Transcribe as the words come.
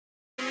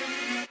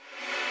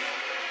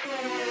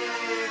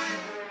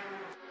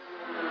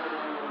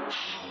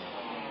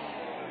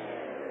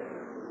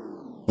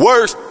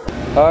Worst.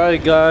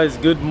 Alright guys,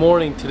 good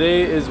morning.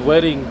 Today is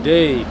wedding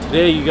day.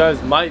 Today you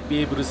guys might be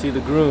able to see the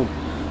groom.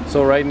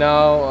 So right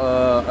now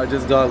I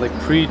just got like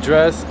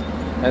pre-dressed,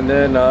 and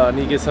then I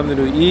need to get something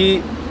to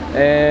eat,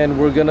 and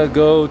we're gonna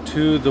go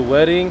to the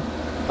wedding.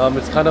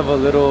 It's kind of a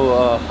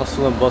little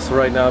hustle and bustle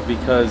right now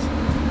because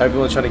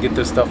everyone's trying to get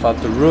their stuff out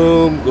the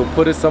room, go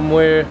put it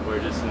somewhere. We're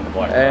just in the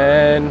black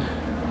and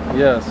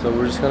yeah, so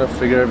we're just gonna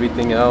figure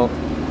everything out.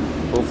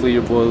 Hopefully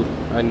your boy,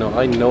 I know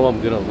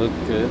I'm gonna look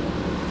good.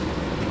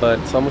 But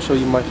so I'm gonna show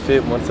you my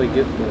fit once I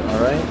get there,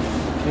 alright?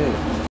 Okay.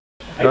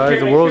 Guys,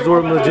 the world's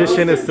worst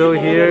magician is still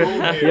here.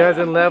 He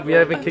hasn't left, we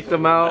haven't kicked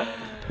him out.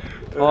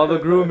 All the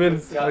groommen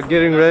are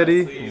getting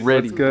ready.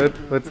 What's good?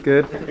 What's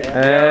good?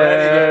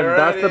 And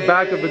that's the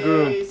back of the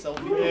groom.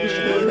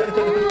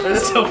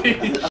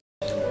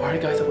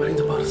 Alright guys, the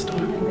wedding's about to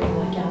start.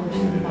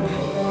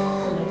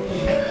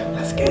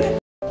 Let's get it.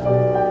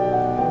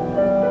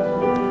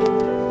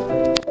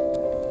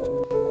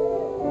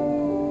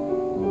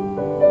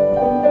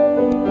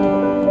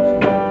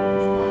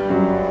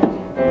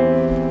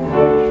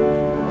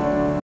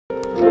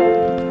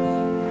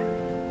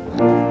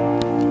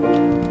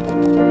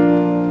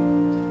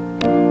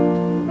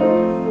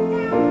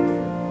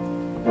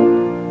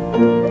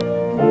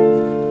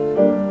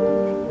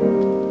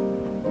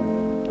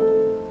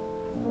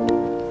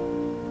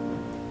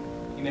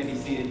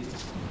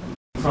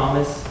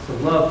 Promise to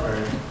love her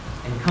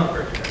and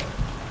comfort her,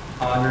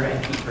 honor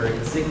and keep her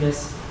in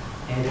sickness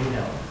and in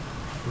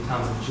health, in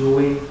times of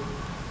joy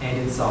and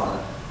in sorrow,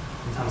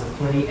 in times of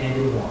plenty and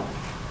in want,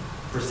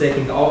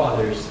 forsaking all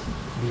others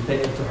to be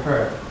faithful to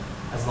her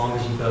as long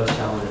as you both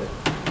shall live.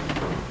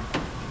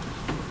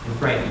 And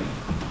Frankie,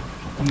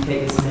 you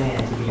take this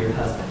man to be your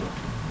husband,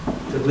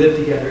 to live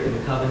together in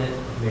the covenant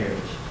of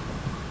marriage.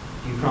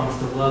 You promise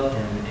to love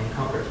him and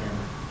comfort him,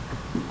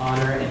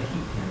 honor and keep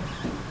him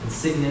in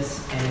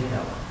sickness and in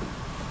health,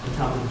 in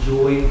times of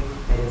joy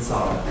and in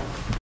sorrow.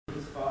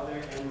 His father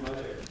and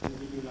mother will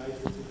be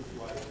united to his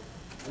wife,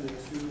 and the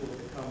two will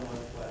become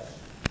one flesh.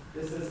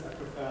 This is a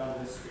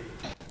profound mystery,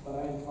 but I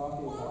am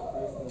talking about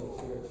Christ and the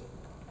church.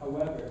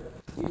 However,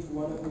 each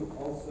one of you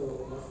also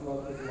must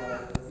love his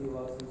wife as he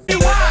loves himself.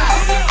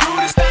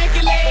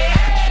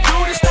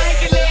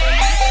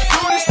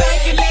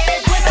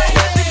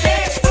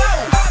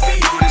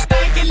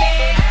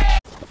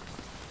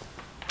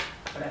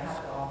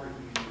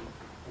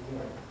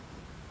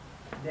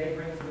 Today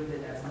brings with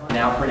it as much.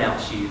 Now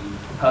pronounce you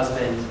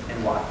husband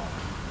and wife,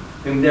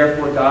 whom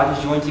therefore God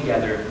has joined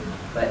together,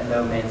 let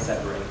no man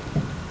separate.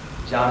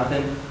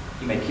 Jonathan,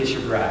 you may kiss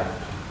your bride.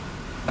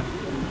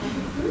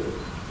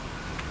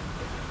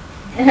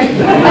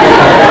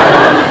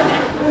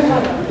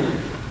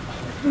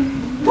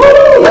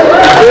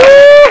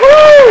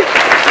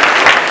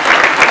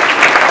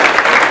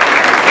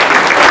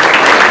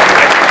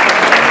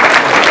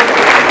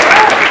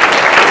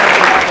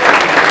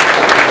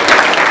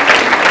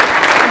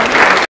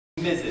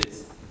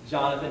 Mrs.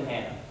 Jonathan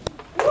Hannah.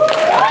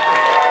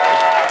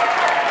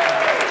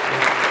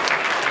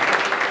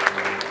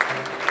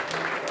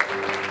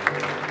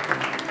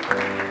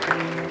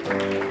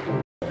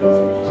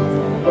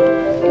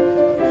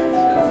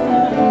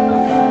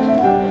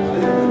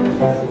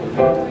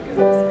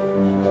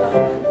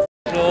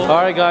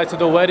 Alright guys, so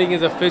the wedding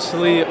is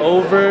officially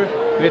over.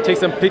 We're gonna take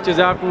some pictures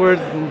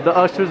afterwards. The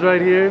ushers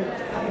right here.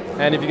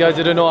 And if you guys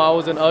didn't know, I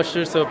was an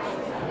usher, so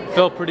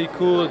felt pretty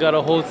cool. I got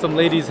to hold some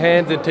ladies'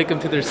 hands and take them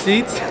to their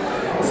seats.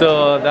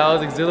 So that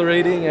was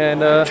exhilarating,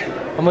 and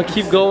I'm gonna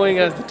keep going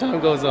as the time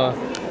goes on.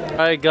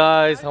 Alright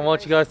guys, I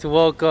want you guys to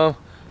welcome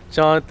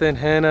Jonathan,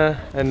 Hannah,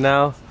 and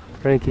now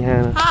Frankie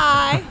Hannah.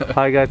 Hi!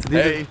 Hi guys, so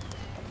these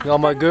are all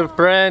my good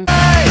friends.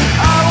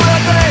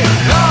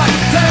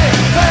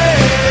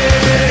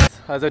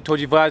 As I told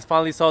you guys,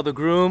 finally saw the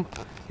groom.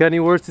 Got any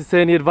words to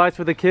say, any advice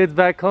for the kids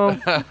back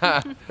home?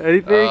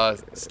 Anything?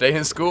 Stay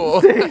in school.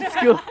 Stay in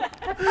school.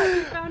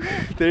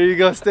 There you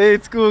go, stay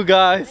in school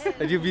guys,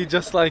 and you'll be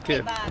just like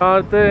him.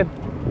 Jonathan,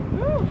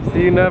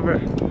 see you never.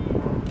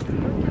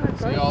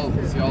 See y'all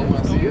when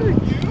I see you.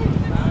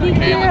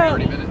 Okay, in like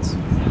 30 minutes.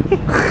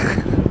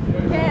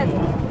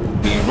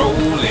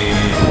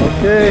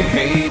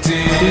 Okay,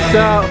 peace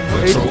out.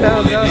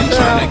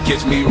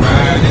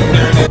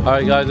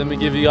 Alright guys, let me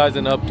give you guys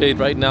an update.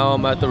 Right now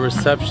I'm at the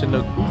reception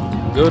of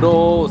good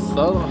old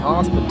Southern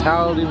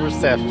Hospitality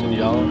reception,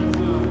 y'all.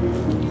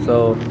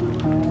 So,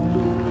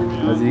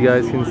 as you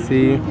guys can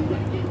see,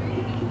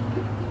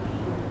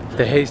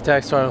 the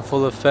haystacks are in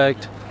full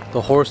effect,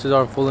 the horses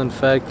are in full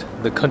effect,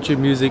 the country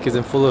music is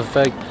in full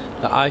effect,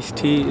 the iced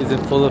tea is in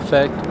full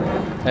effect,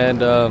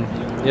 and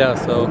yeah,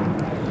 so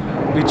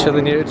we'll be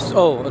chilling here.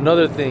 Oh,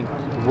 another thing,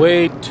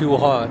 way too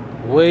hot,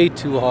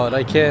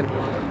 I can't.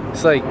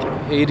 It's like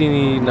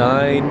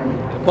 89,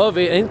 above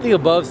anything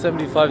above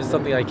 75 is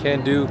something I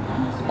can't do.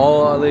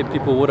 All LA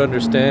people would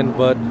understand,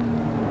 but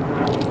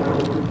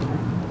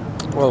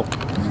well,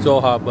 so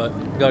hot, but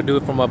gotta do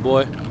it for my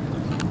boy.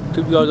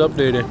 Keep you guys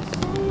updated.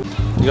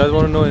 You guys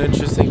want to know an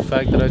interesting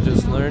fact that I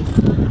just learned?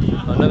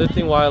 Another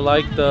thing why I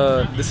like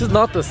this is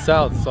not the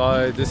South,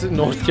 so this is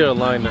North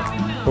Carolina,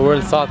 or we're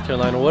in South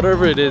Carolina,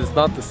 whatever it is,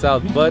 not the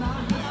South, but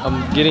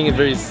I'm getting a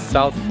very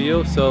South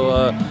feel.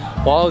 So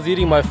while I was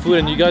eating my food,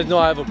 and you guys know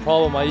I have a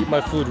problem, I eat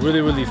my food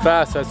really, really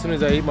fast. So as soon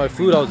as I ate my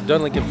food, I was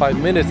done like in 5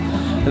 minutes,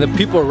 and the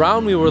people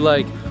around me were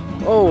like,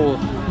 oh,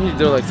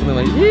 they're like something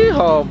like,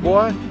 yeehaw,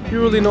 boy,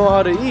 you really know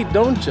how to eat,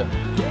 don't you?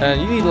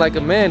 And you eat like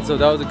a man, so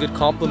that was a good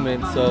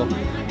compliment. So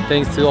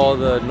thanks to all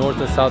the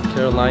North and South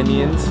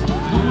Carolinians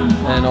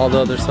and all the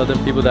other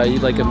Southern people that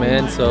eat like a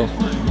man. So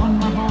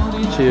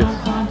cheers.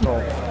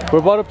 We're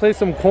about to play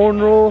some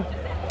cornhole.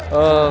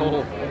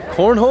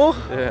 Cornhole?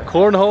 Yeah.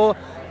 Cornhole.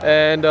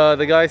 And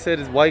the guy said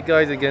it's white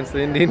guys against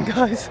the Indian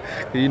guys.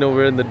 You know,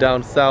 we're in the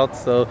down south,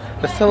 so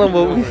let's tell them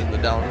what we're in the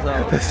down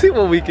south. Let's see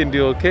what we can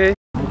do, okay?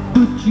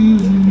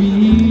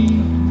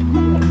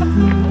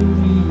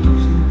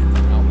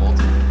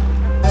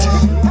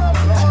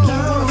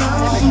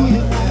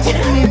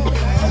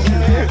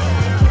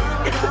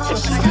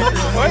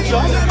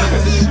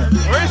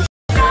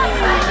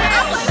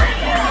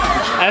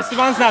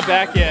 Esteban's not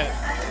back yet.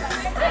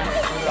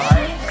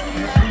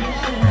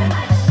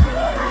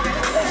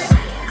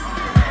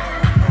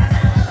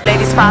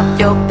 Ladies, pop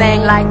your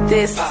thing like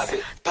this.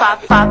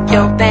 Pop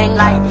your thing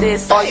like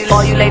this. All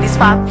you ladies,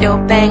 pop your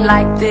thing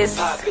like this.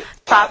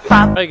 Pop.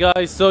 Alright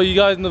guys, so you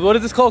guys know, what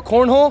is this called?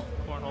 Cornhole?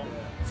 Cornhole.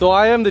 So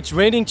I am the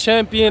reigning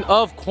champion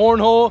of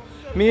cornhole.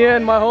 Me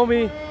and my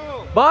homie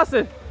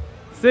Boston.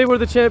 Say we're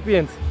the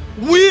champions.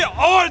 We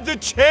are the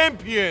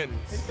champions!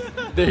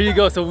 There you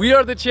go. So we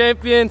are the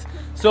champions.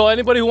 So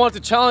anybody who wants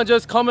to challenge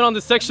us, comment on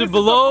the section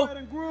below.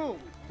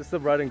 This is the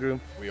bride and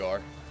groom. We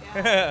are.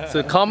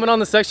 So comment on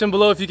the section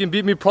below if you can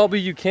beat me. Probably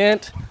you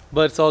can't,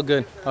 but it's all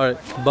good. Alright,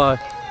 bye.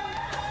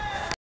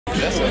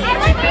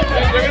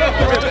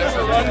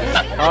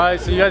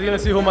 Alright, so you guys are gonna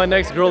see who my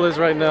next girl is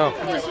right now.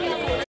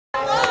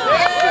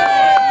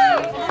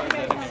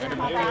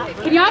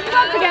 Can y'all come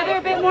up together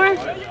a bit more?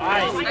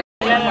 Alright,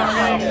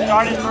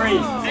 start in 3.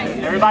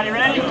 Everybody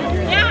ready?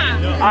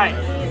 Yeah. Alright.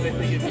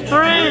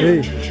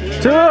 3,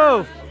 2,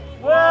 1,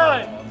 go!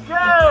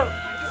 You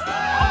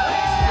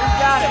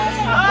got it.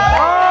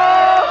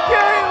 oh,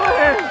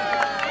 Caitlin!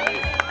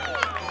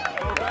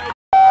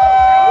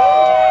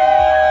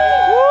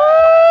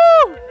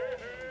 Woo!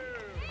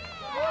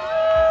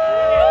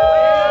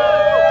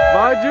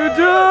 My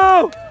Juju!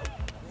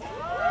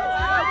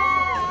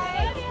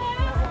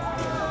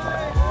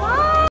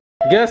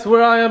 Guess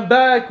where I am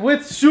back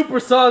with Super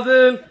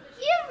Sazin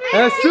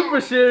and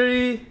Super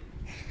Sherry.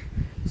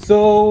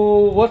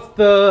 So, what's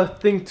the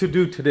thing to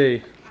do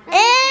today?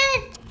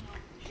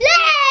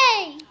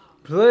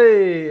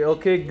 Play.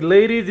 Okay,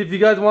 ladies, if you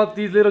guys want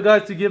these little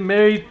guys to get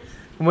married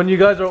when you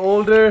guys are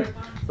older,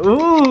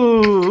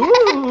 ooh.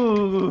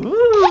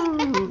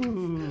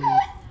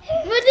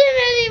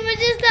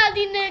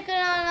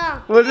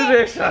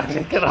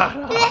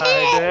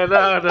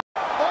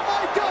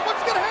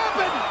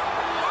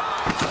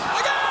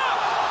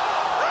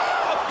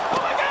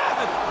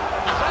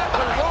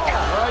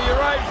 You're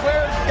right,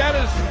 Blair's got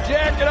his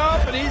jacket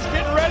off and he's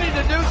getting ready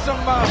to do some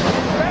oh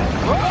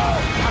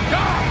my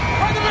God!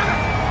 Wait a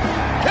minute!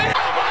 Can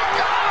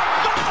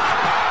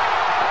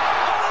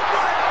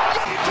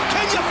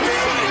you feel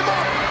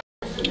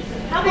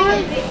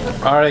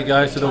it? Alright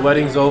guys, so the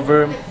wedding's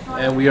over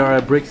and we are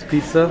at Brick's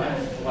Pizza.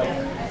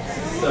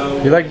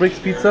 You like Brick's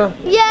Pizza?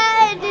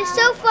 Yeah, it is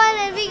so fun,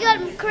 and we got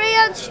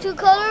crayons to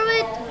color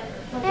with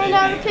and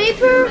on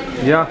paper.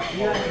 Yeah.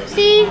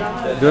 See?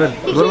 Good.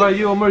 What about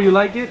you, Omar? You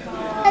like it?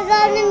 I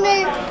got them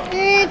in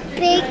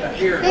big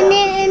and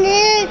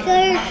then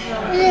color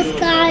in the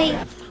sky.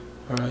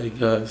 Alright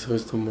guys, so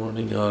it's the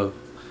morning of,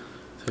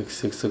 it's like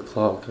 6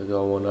 o'clock. I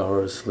got 1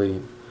 hour of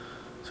sleep.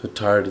 So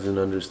tired is an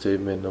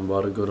understatement. I'm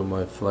about to go to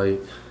my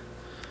flight.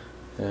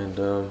 And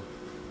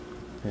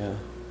yeah,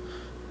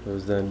 that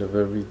was the end of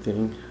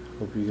everything.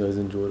 Hope you guys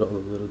enjoyed all the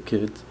little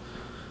kids.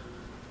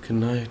 Good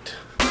night.